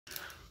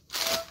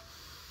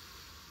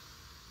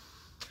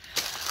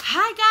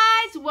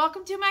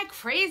welcome to my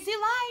crazy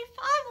life.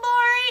 I'm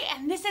Lori,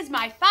 and this is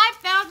my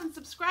 5,000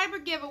 subscriber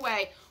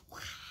giveaway.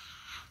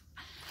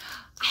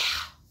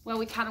 Well,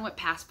 we kind of went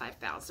past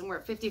 5,000. We're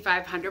at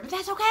 5,500, but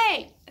that's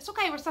okay. It's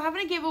okay. We're still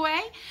having a giveaway.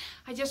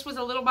 I just was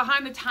a little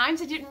behind the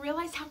times. I didn't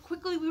realize how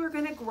quickly we were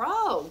going to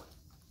grow.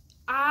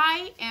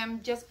 I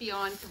am just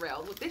beyond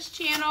thrilled with this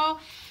channel.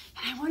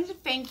 And I wanted to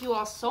thank you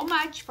all so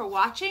much for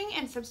watching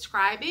and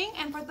subscribing.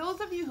 And for those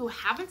of you who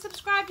haven't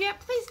subscribed yet,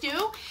 please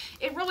do.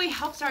 It really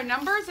helps our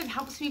numbers and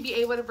helps me be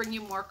able to bring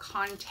you more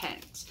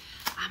content.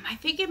 I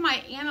think in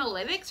my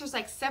analytics, there's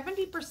like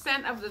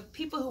 70% of the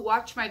people who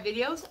watch my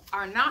videos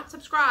are not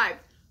subscribed.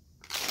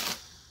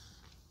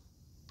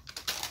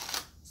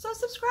 So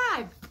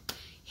subscribe.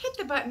 Hit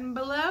the button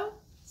below.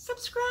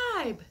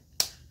 Subscribe.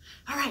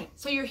 All right,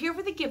 so you're here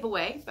for the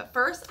giveaway. But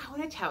first, I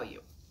want to tell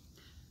you,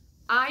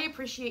 I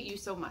appreciate you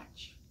so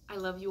much. I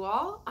love you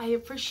all. I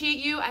appreciate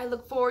you. I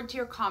look forward to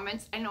your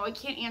comments. I know I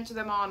can't answer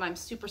them all, and I'm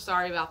super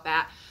sorry about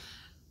that.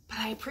 But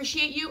I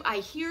appreciate you. I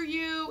hear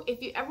you.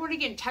 If you ever want to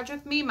get in touch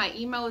with me, my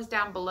email is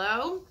down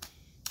below.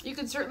 You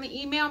can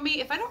certainly email me.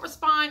 If I don't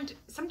respond,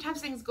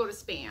 sometimes things go to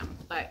spam,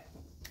 but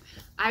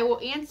I will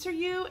answer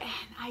you. And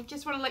I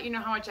just want to let you know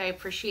how much I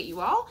appreciate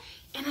you all.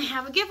 And I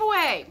have a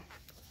giveaway.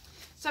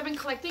 So I've been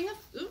collecting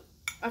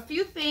a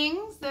few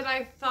things that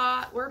I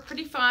thought were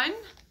pretty fun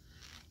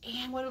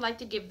and would like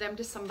to give them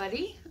to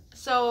somebody.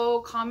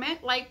 So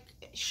comment, like,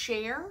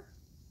 share.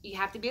 You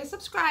have to be a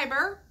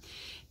subscriber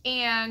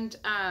and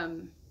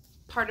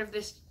part of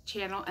this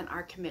channel and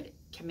our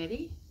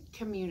community.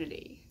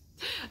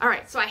 All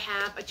right, so I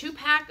have a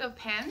 2-pack of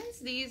pens.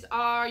 These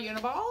are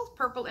Uniballs,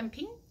 purple and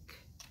pink,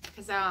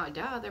 because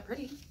duh, they're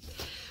pretty.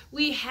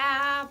 We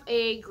have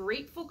a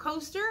grateful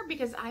coaster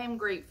because I am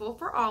grateful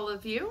for all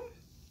of you.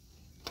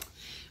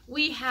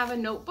 We have a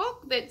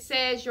notebook that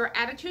says your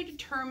attitude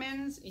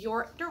determines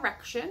your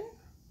direction.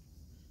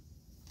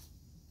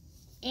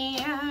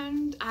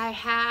 And I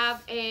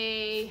have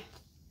a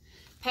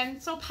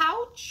pencil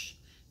pouch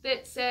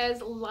that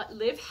says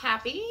live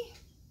happy,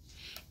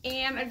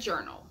 and a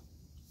journal.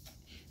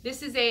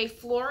 This is a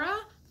Flora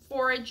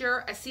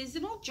Forager, a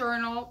seasonal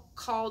journal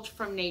called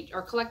from nature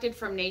or collected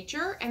from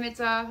nature, and it's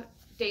a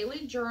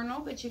daily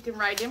journal that you can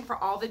write in for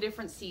all the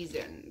different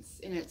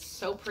seasons, and it's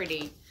so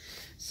pretty.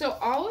 So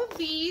all of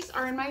these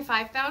are in my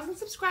 5,000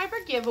 subscriber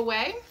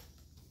giveaway.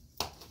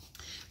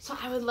 So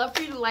I would love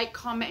for you to like,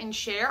 comment, and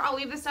share. I'll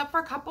leave this up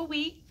for a couple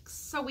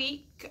weeks, a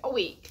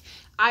week.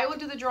 I will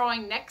do the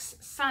drawing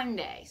next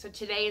Sunday. So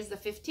today is the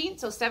 15th.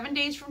 So 7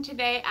 days from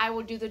today, I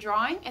will do the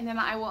drawing, and then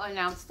I will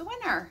announce the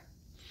winner.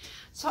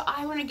 So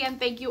I want to again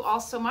thank you all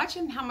so much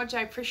and how much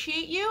I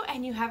appreciate you,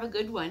 and you have a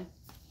good one.